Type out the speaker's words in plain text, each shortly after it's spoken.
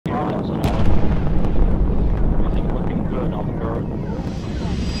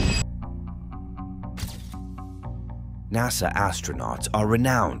NASA astronauts are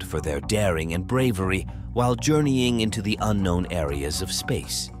renowned for their daring and bravery while journeying into the unknown areas of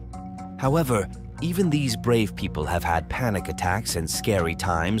space. However, even these brave people have had panic attacks and scary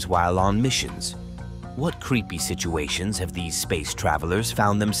times while on missions. What creepy situations have these space travelers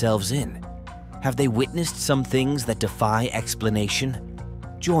found themselves in? Have they witnessed some things that defy explanation?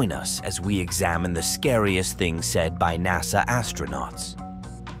 Join us as we examine the scariest things said by NASA astronauts.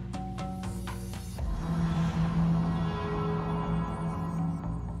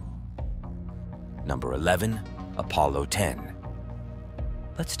 Number 11, Apollo 10.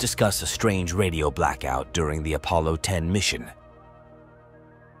 Let's discuss a strange radio blackout during the Apollo 10 mission.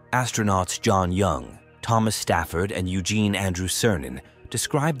 Astronauts John Young, Thomas Stafford, and Eugene Andrew Cernan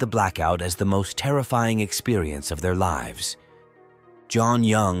described the blackout as the most terrifying experience of their lives. John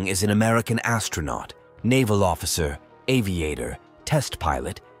Young is an American astronaut, naval officer, aviator, test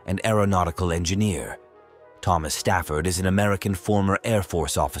pilot, and aeronautical engineer. Thomas Stafford is an American former Air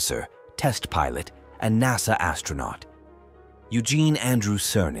Force officer, test pilot, and NASA astronaut. Eugene Andrew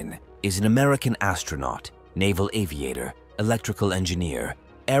Cernan is an American astronaut, naval aviator, electrical engineer,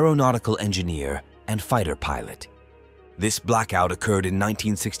 aeronautical engineer, and fighter pilot. This blackout occurred in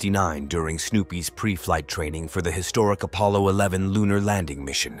 1969 during Snoopy's pre-flight training for the historic Apollo 11 lunar landing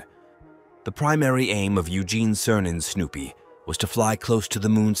mission. The primary aim of Eugene Cernan's Snoopy was to fly close to the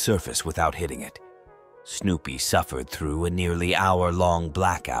moon's surface without hitting it. Snoopy suffered through a nearly hour-long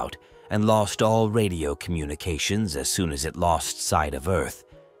blackout and lost all radio communications as soon as it lost sight of Earth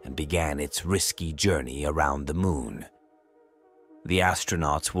and began its risky journey around the moon. The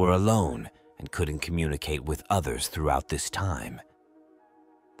astronauts were alone and couldn't communicate with others throughout this time.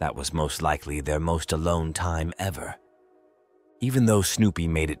 That was most likely their most alone time ever. Even though Snoopy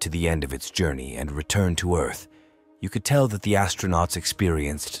made it to the end of its journey and returned to Earth, you could tell that the astronauts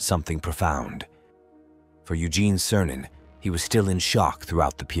experienced something profound. For Eugene Cernan, he was still in shock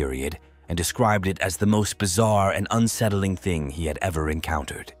throughout the period and described it as the most bizarre and unsettling thing he had ever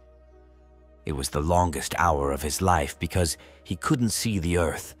encountered. It was the longest hour of his life because he couldn't see the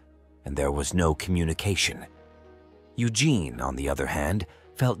Earth, and there was no communication. Eugene, on the other hand,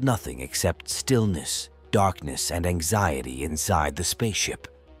 felt nothing except stillness, darkness, and anxiety inside the spaceship.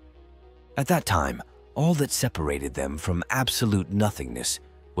 At that time, all that separated them from absolute nothingness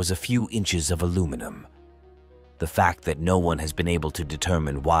was a few inches of aluminum. The fact that no one has been able to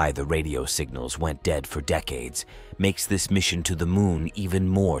determine why the radio signals went dead for decades makes this mission to the moon even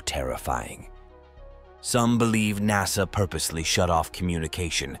more terrifying. Some believe NASA purposely shut off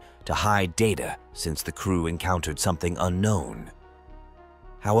communication to hide data since the crew encountered something unknown.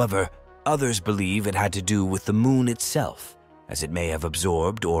 However, others believe it had to do with the moon itself, as it may have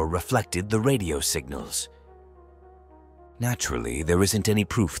absorbed or reflected the radio signals. Naturally, there isn't any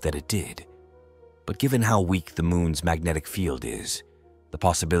proof that it did. But given how weak the moon's magnetic field is, the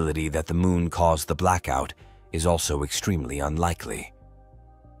possibility that the moon caused the blackout is also extremely unlikely.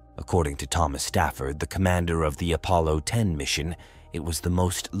 According to Thomas Stafford, the commander of the Apollo 10 mission, it was the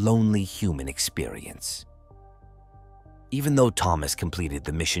most lonely human experience. Even though Thomas completed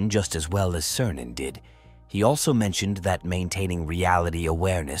the mission just as well as Cernan did, he also mentioned that maintaining reality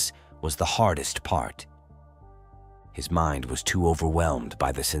awareness was the hardest part. His mind was too overwhelmed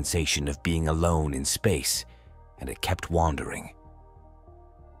by the sensation of being alone in space, and it kept wandering.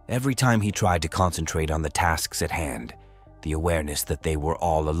 Every time he tried to concentrate on the tasks at hand, the awareness that they were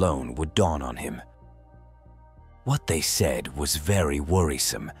all alone would dawn on him. What they said was very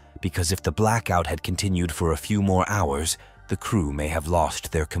worrisome, because if the blackout had continued for a few more hours, the crew may have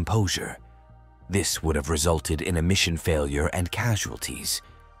lost their composure. This would have resulted in a mission failure and casualties.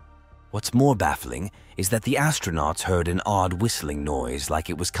 What's more baffling is that the astronauts heard an odd whistling noise like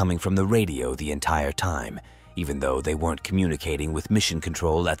it was coming from the radio the entire time, even though they weren't communicating with mission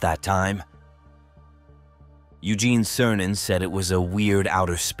control at that time. Eugene Cernan said it was a weird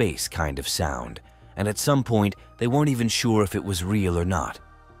outer space kind of sound, and at some point they weren't even sure if it was real or not.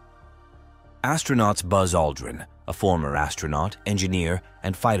 Astronauts Buzz Aldrin, a former astronaut, engineer,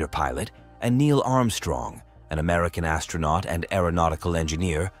 and fighter pilot, and Neil Armstrong, an American astronaut and aeronautical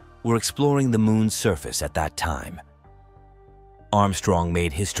engineer, were exploring the moon's surface at that time. Armstrong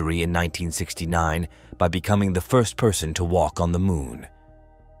made history in 1969 by becoming the first person to walk on the moon.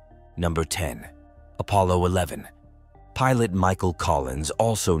 Number 10. Apollo 11. Pilot Michael Collins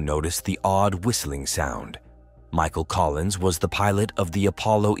also noticed the odd whistling sound. Michael Collins was the pilot of the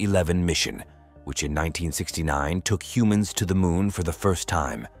Apollo 11 mission, which in 1969 took humans to the moon for the first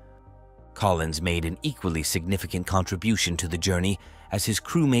time. Collins made an equally significant contribution to the journey as his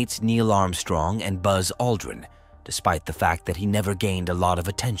crewmates Neil Armstrong and Buzz Aldrin, despite the fact that he never gained a lot of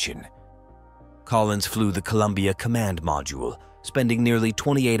attention. Collins flew the Columbia Command Module, spending nearly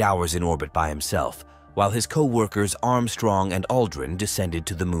 28 hours in orbit by himself, while his co-workers Armstrong and Aldrin descended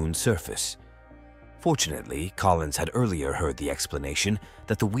to the moon's surface. Fortunately, Collins had earlier heard the explanation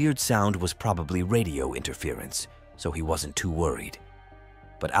that the weird sound was probably radio interference, so he wasn't too worried.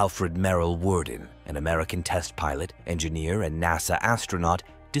 But Alfred Merrill Worden, an American test pilot, engineer, and NASA astronaut,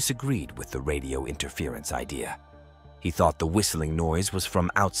 disagreed with the radio interference idea. He thought the whistling noise was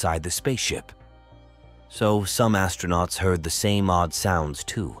from outside the spaceship. So some astronauts heard the same odd sounds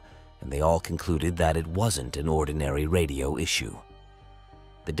too, and they all concluded that it wasn't an ordinary radio issue.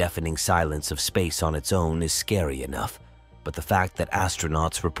 The deafening silence of space on its own is scary enough, but the fact that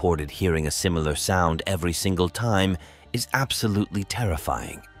astronauts reported hearing a similar sound every single time is absolutely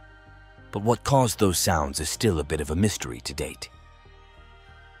terrifying. But what caused those sounds is still a bit of a mystery to date.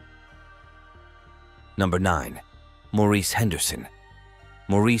 Number 9. Maurice Henderson.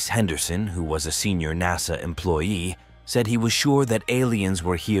 Maurice Henderson, who was a senior NASA employee, said he was sure that aliens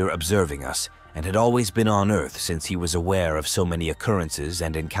were here observing us and had always been on Earth since he was aware of so many occurrences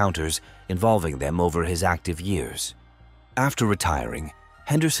and encounters involving them over his active years. After retiring,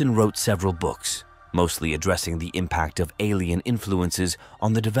 Henderson wrote several books, mostly addressing the impact of alien influences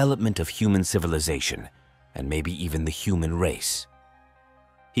on the development of human civilization, and maybe even the human race.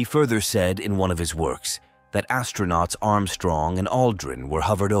 He further said in one of his works that astronauts Armstrong and Aldrin were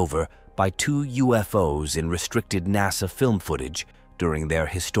hovered over by 2 UFOs in restricted NASA film footage during their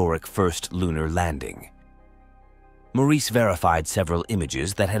historic first lunar landing. Maurice verified several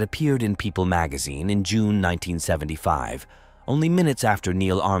images that had appeared in People magazine in June 1975, only minutes after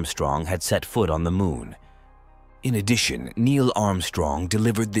Neil Armstrong had set foot on the moon. In addition, Neil Armstrong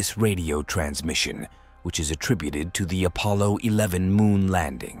delivered this radio transmission, which is attributed to the Apollo 11 moon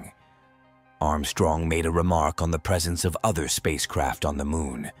landing. Armstrong made a remark on the presence of other spacecraft on the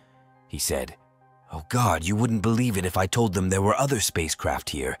moon. He said, "Oh God, you wouldn't believe it if I told them there were other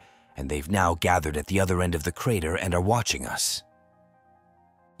spacecraft here, and they've now gathered at the other end of the crater and are watching us."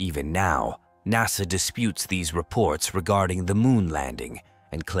 Even now, NASA disputes these reports regarding the moon landing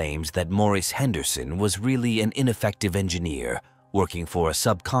and claims that Maurice Henderson was really an ineffective engineer working for a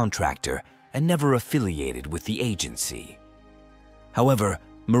subcontractor and never affiliated with the agency. However,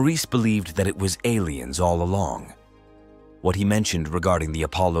 Maurice believed that it was aliens all along. What he mentioned regarding the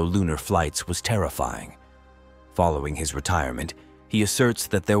Apollo lunar flights was terrifying. Following his retirement, he asserts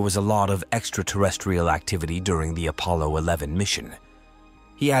that there was a lot of extraterrestrial activity during the Apollo 11 mission.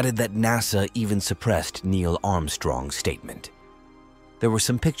 He added that NASA even suppressed Neil Armstrong's statement. There were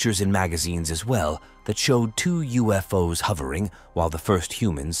some pictures in magazines as well that showed 2 UFOs hovering while the first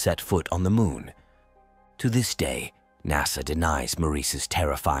humans set foot on the moon. To this day, NASA denies Maurice's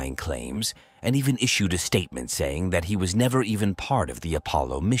terrifying claims and even issued a statement saying that he was never even part of the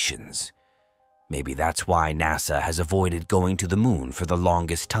Apollo missions. Maybe that's why NASA has avoided going to the moon for the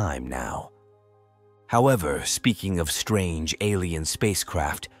longest time now. However, speaking of strange alien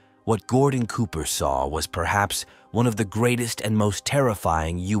spacecraft, what Gordon Cooper saw was perhaps one of the greatest and most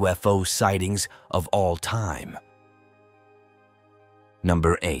terrifying UFO sightings of all time.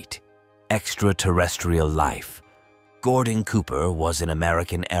 Number 8. Extraterrestrial life. Gordon Cooper was an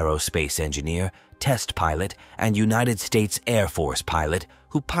American aerospace engineer, test pilot, and United States Air Force pilot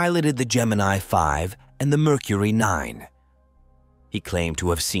who piloted the Gemini 5 and the Mercury 9. He claimed to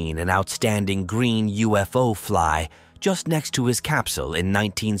have seen an outstanding green UFO fly just next to his capsule in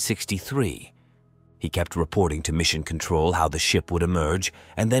 1963. He kept reporting to Mission Control how the ship would emerge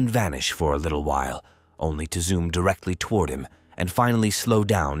and then vanish for a little while, only to zoom directly toward him and finally slow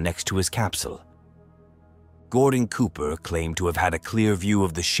down next to his capsule. Gordon Cooper claimed to have had a clear view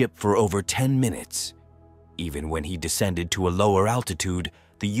of the ship for over 10 minutes. Even when he descended to a lower altitude,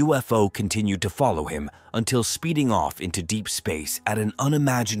 the UFO continued to follow him until speeding off into deep space at an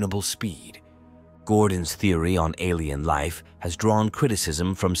unimaginable speed. Gordon's theory on alien life has drawn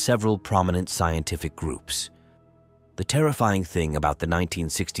criticism from several prominent scientific groups. The terrifying thing about the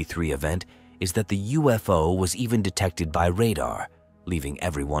 1963 event is that the UFO was even detected by radar, leaving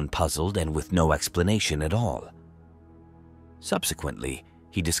everyone puzzled and with no explanation at all. Subsequently,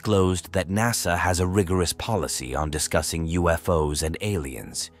 he disclosed that NASA has a rigorous policy on discussing UFOs and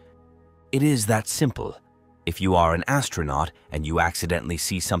aliens. It is that simple. If you are an astronaut and you accidentally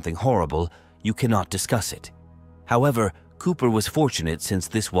see something horrible, you cannot discuss it. However, Cooper was fortunate since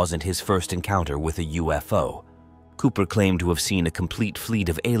this wasn't his first encounter with a UFO. Cooper claimed to have seen a complete fleet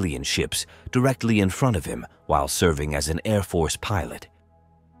of alien ships directly in front of him while serving as an Air Force pilot.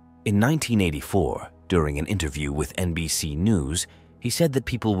 In 1984, during an interview with NBC News, he said that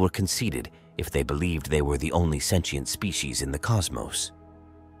people were conceited if they believed they were the only sentient species in the cosmos.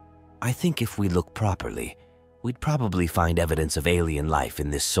 I think if we look properly, we'd probably find evidence of alien life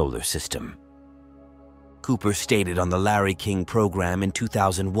in this solar system. Cooper stated on the Larry King program in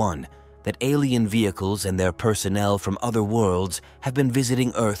 2001 that alien vehicles and their personnel from other worlds have been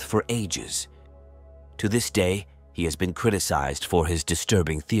visiting Earth for ages. To this day, he has been criticized for his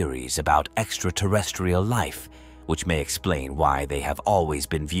disturbing theories about extraterrestrial life, which may explain why they have always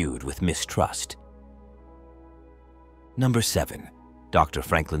been viewed with mistrust. Number 7. Dr.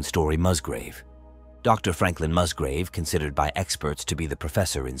 Franklin Story Musgrave. Dr. Franklin Musgrave, considered by experts to be the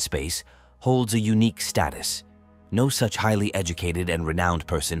professor in space, holds a unique status. No such highly educated and renowned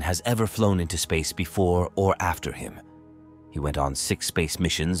person has ever flown into space before or after him. He went on 6 space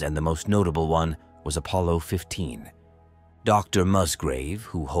missions, and the most notable one was Apollo 15. Dr. Musgrave,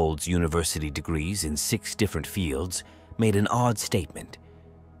 who holds university degrees in 6 different fields, made an odd statement.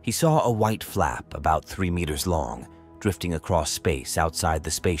 He saw a white flap about 3 meters long, drifting across space outside the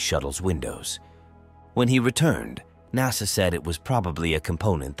space shuttle's windows. When he returned, NASA said it was probably a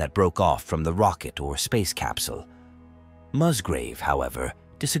component that broke off from the rocket or space capsule. Musgrave, however,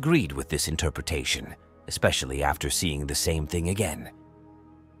 disagreed with this interpretation, especially after seeing the same thing again.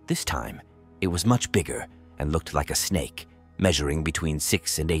 This time, it was much bigger and looked like a snake, measuring between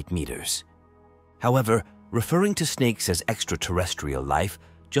 6 and 8 meters. However, referring to snakes as extraterrestrial life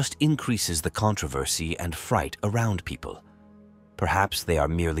just increases the controversy and fright around people. Perhaps they are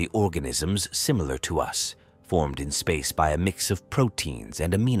merely organisms similar to us, formed in space by a mix of proteins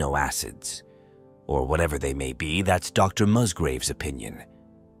and amino acids. Or whatever they may be, that's Dr. Musgrave's opinion.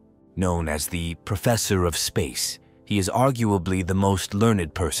 Known as the Professor of Space, he is arguably the most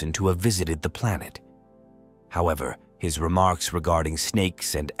learned person to have visited the planet. However, his remarks regarding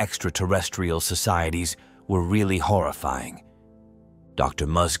snakes and extraterrestrial societies were really horrifying. Dr.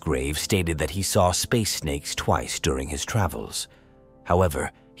 Musgrave stated that he saw space snakes twice during his travels.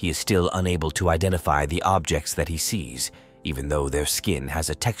 However, he is still unable to identify the objects that he sees, even though their skin has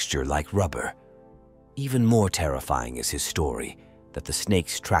a texture like rubber. Even more terrifying is his story, that the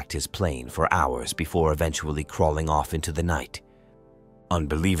snakes tracked his plane for hours before eventually crawling off into the night.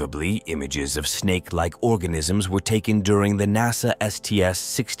 Unbelievably, images of snake-like organisms were taken during the NASA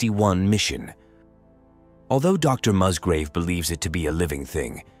STS-61 mission. Although Dr. Musgrave believes it to be a living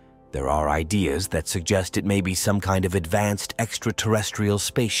thing, there are ideas that suggest it may be some kind of advanced extraterrestrial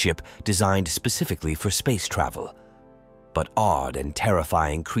spaceship designed specifically for space travel. But odd and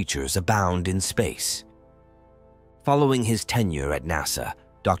terrifying creatures abound in space. Following his tenure at NASA,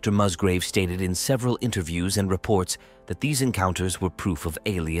 Dr. Musgrave stated in several interviews and reports that these encounters were proof of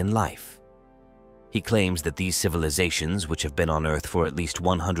alien life. He claims that these civilizations, which have been on Earth for at least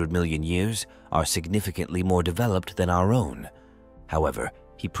 100 million years, are significantly more developed than our own. However,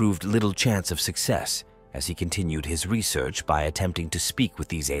 he proved little chance of success as he continued his research by attempting to speak with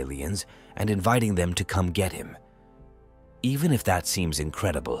these aliens and inviting them to come get him. Even if that seems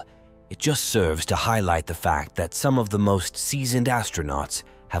incredible, it just serves to highlight the fact that some of the most seasoned astronauts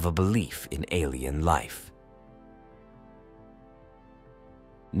have a belief in alien life.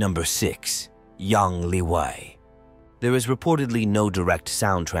 Number 6. Yang Liwei. There is reportedly no direct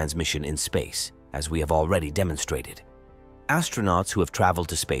sound transmission in space, as we have already demonstrated. Astronauts who have traveled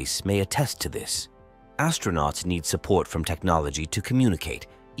to space may attest to this. Astronauts need support from technology to communicate,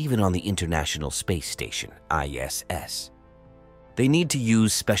 even on the International Space Station, ISS. They need to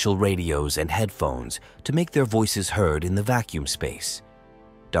use special radios and headphones to make their voices heard in the vacuum space.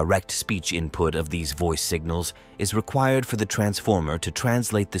 Direct speech input of these voice signals is required for the transformer to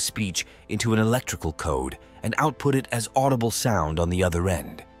translate the speech into an electrical code and output it as audible sound on the other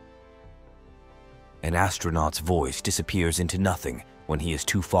end. An astronaut's voice disappears into nothing when he is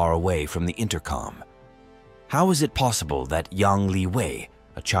too far away from the intercom. How is it possible that Yang Liwei,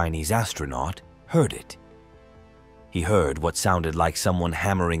 a Chinese astronaut, heard it? He heard what sounded like someone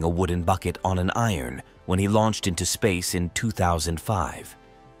hammering a wooden bucket on an iron when he launched into space in 2005.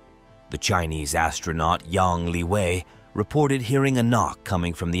 The Chinese astronaut Yang Liwei reported hearing a knock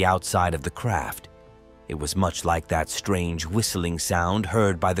coming from the outside of the craft. It was much like that strange whistling sound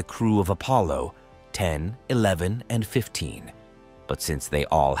heard by the crew of Apollo 10, 11, and 15. But since they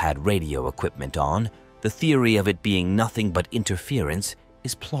all had radio equipment on, the theory of it being nothing but interference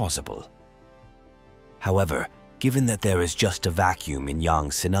is plausible. However, given that there is just a vacuum in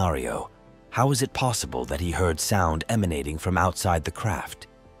Yang's scenario, how is it possible that he heard sound emanating from outside the craft?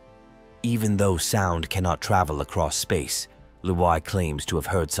 Even though sound cannot travel across space, Liwei claims to have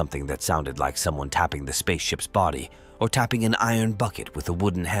heard something that sounded like someone tapping the spaceship's body or tapping an iron bucket with a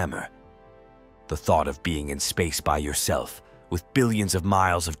wooden hammer. The thought of being in space by yourself, with billions of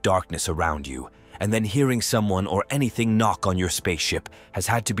miles of darkness around you, and then hearing someone or anything knock on your spaceship has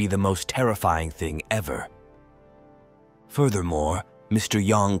had to be the most terrifying thing ever. Furthermore, Mr.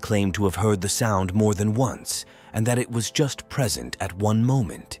 Yang claimed to have heard the sound more than once, and that it was just present at one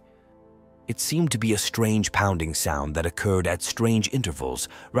moment. It seemed to be a strange pounding sound that occurred at strange intervals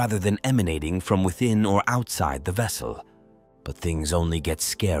rather than emanating from within or outside the vessel. But things only get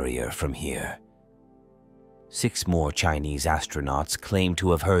scarier from here. 6 more Chinese astronauts claimed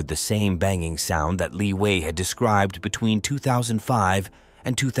to have heard the same banging sound that Li Wei had described between 2005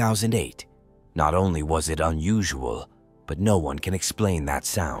 and 2008. Not only was it unusual, but no one can explain that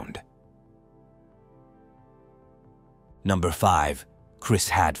sound. Number 5. Chris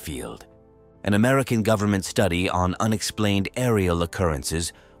Hadfield. An American government study on unexplained aerial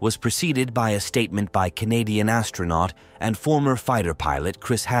occurrences was preceded by a statement by Canadian astronaut and former fighter pilot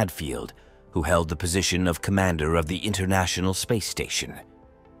Chris Hadfield, who held the position of commander of the International Space Station.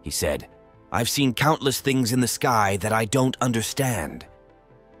 He said, "I've seen countless things in the sky that I don't understand."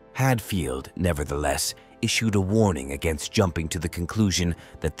 Hadfield, nevertheless, issued a warning against jumping to the conclusion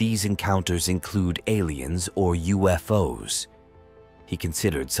that these encounters include aliens or UFOs. He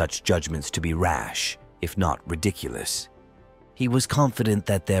considered such judgments to be rash, if not ridiculous. He was confident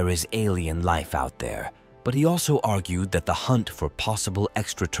that there is alien life out there, but he also argued that the hunt for possible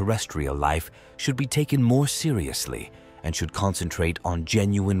extraterrestrial life should be taken more seriously and should concentrate on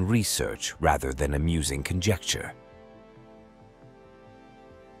genuine research rather than amusing conjecture.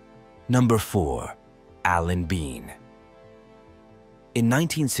 Number 4. Alan Bean. In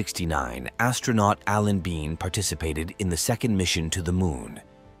 1969, astronaut Alan Bean participated in the second mission to the Moon.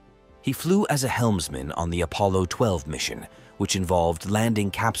 He flew as a helmsman on the Apollo 12 mission, which involved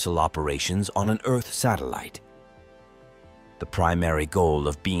landing capsule operations on an Earth satellite. The primary goal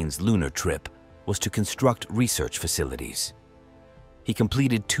of Bean's lunar trip was to construct research facilities. He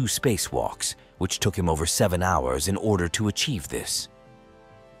completed 2 spacewalks, which took him over 7 hours in order to achieve this.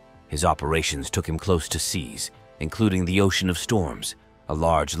 His operations took him close to seas, including the Ocean of Storms, a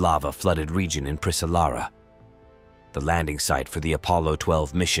large lava-flooded region in Prisalara. The landing site for the Apollo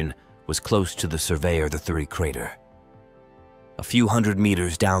 12 mission was close to the Surveyor 3 crater. A few hundred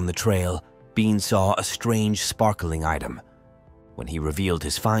meters down the trail, Bean saw a strange sparkling item. When he revealed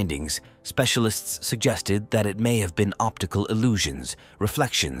his findings, specialists suggested that it may have been optical illusions,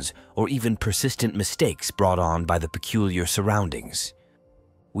 reflections, or even persistent mistakes brought on by the peculiar surroundings.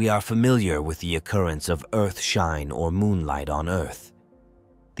 We are familiar with the occurrence of earthshine or moonlight on Earth.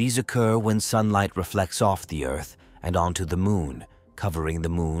 These occur when sunlight reflects off the Earth and onto the Moon, covering the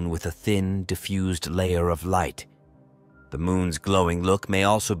Moon with a thin, diffused layer of light. The Moon's glowing look may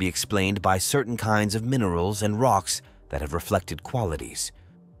also be explained by certain kinds of minerals and rocks that have reflected qualities.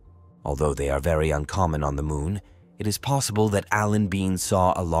 Although they are very uncommon on the Moon, it is possible that Alan Bean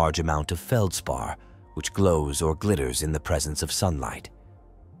saw a large amount of feldspar, which glows or glitters in the presence of sunlight.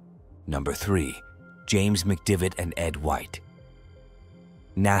 Number 3. James McDivitt and Ed White.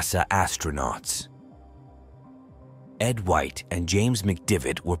 NASA astronauts. Ed White and James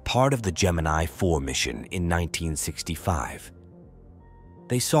McDivitt were part of the Gemini 4 mission in 1965.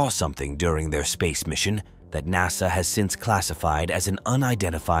 They saw something during their space mission that NASA has since classified as an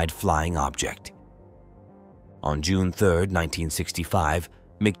unidentified flying object. On June 3, 1965,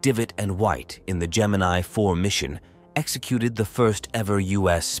 McDivitt and White in the Gemini 4 mission executed the first ever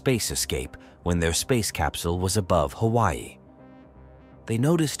U.S. space escape when their space capsule was above Hawaii. They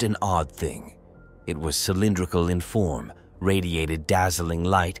noticed an odd thing. It was cylindrical in form, radiated dazzling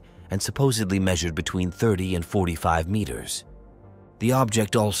light, and supposedly measured between 30 and 45 meters. The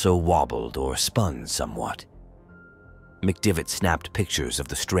object also wobbled or spun somewhat. McDivitt snapped pictures of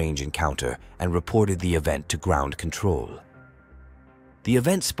the strange encounter and reported the event to ground control. The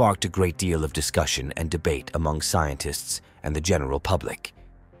event sparked a great deal of discussion and debate among scientists and the general public.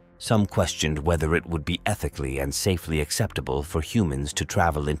 Some questioned whether it would be ethically and safely acceptable for humans to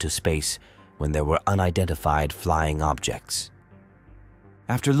travel into space when there were unidentified flying objects.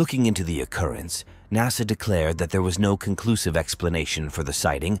 After looking into the occurrence, NASA declared that there was no conclusive explanation for the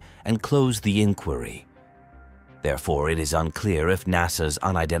sighting and closed the inquiry. Therefore, it is unclear if NASA's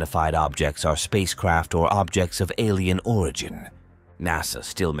unidentified objects are spacecraft or objects of alien origin. NASA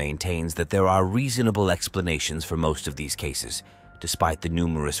still maintains that there are reasonable explanations for most of these cases, despite the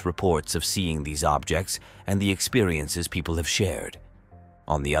numerous reports of seeing these objects and the experiences people have shared.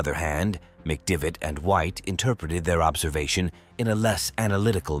 On the other hand, McDivitt and White interpreted their observation in a less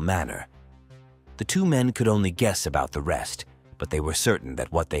analytical manner. The 2 men could only guess about the rest, but they were certain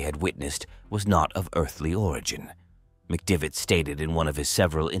that what they had witnessed was not of earthly origin. McDivitt stated in one of his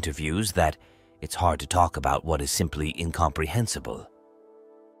several interviews that it's hard to talk about what is simply incomprehensible.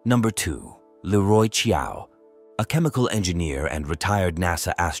 Number 2. Leroy Chiao. A chemical engineer and retired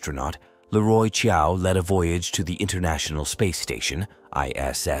NASA astronaut, Leroy Chiao led a voyage to the International Space Station,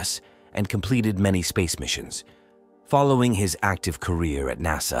 ISS, and completed many space missions. Following his active career at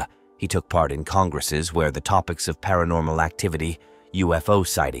NASA, he took part in congresses where the topics of paranormal activity, UFO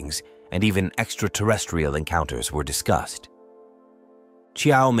sightings, and even extraterrestrial encounters were discussed.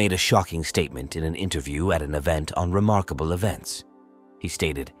 Chiao made a shocking statement in an interview at an event on remarkable events. He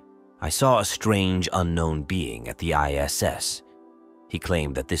stated, "I saw a strange, unknown being at the ISS. He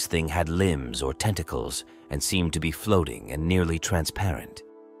claimed that this thing had limbs or tentacles and seemed to be floating and nearly transparent."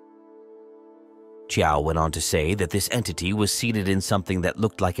 Chiao went on to say that this entity was seated in something that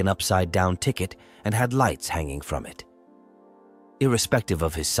looked like an upside-down ticket and had lights hanging from it. Irrespective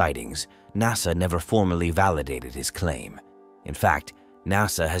of his sightings, NASA never formally validated his claim. In fact,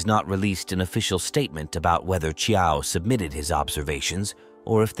 NASA has not released an official statement about whether Chiao submitted his observations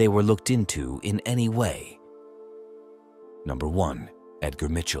or if they were looked into in any way. Number 1. Edgar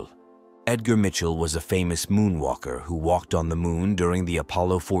Mitchell. Edgar Mitchell was a famous moonwalker who walked on the moon during the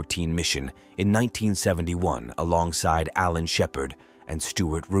Apollo 14 mission in 1971 alongside Alan Shepard and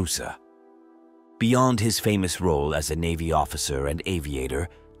Stuart Roosa. Beyond his famous role as a Navy officer and aviator,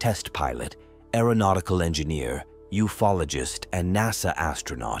 test pilot, aeronautical engineer, ufologist, and NASA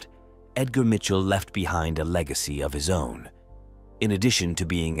astronaut, Edgar Mitchell left behind a legacy of his own. In addition to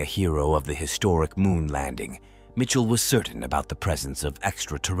being a hero of the historic moon landing, Mitchell was certain about the presence of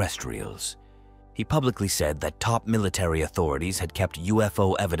extraterrestrials. He publicly said that top military authorities had kept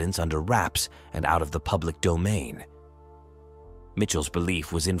UFO evidence under wraps and out of the public domain. Mitchell's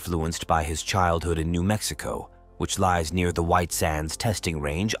belief was influenced by his childhood in New Mexico, which lies near the White Sands testing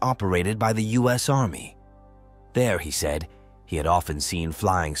range operated by the U.S. Army. There, he said, he had often seen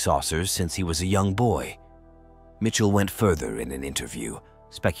flying saucers since he was a young boy. Mitchell went further in an interview,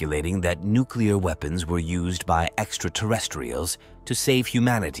 speculating that nuclear weapons were used by extraterrestrials to save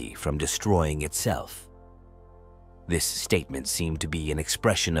humanity from destroying itself. This statement seemed to be an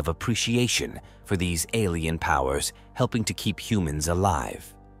expression of appreciation for these alien powers helping to keep humans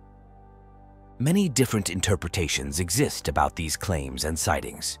alive. Many different interpretations exist about these claims and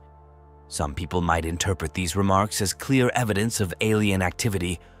sightings. Some people might interpret these remarks as clear evidence of alien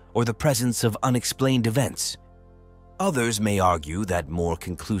activity or the presence of unexplained events. Others may argue that more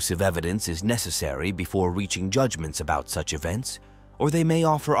conclusive evidence is necessary before reaching judgments about such events, or they may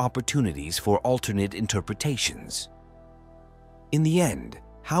offer opportunities for alternate interpretations. In the end,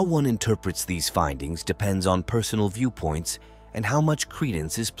 how one interprets these findings depends on personal viewpoints and how much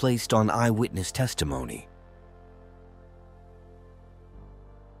credence is placed on eyewitness testimony.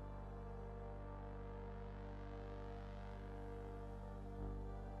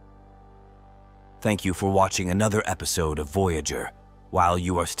 Thank you for watching another episode of Voyager. While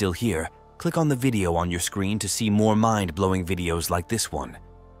you are still here, click on the video on your screen to see more mind-blowing videos like this one.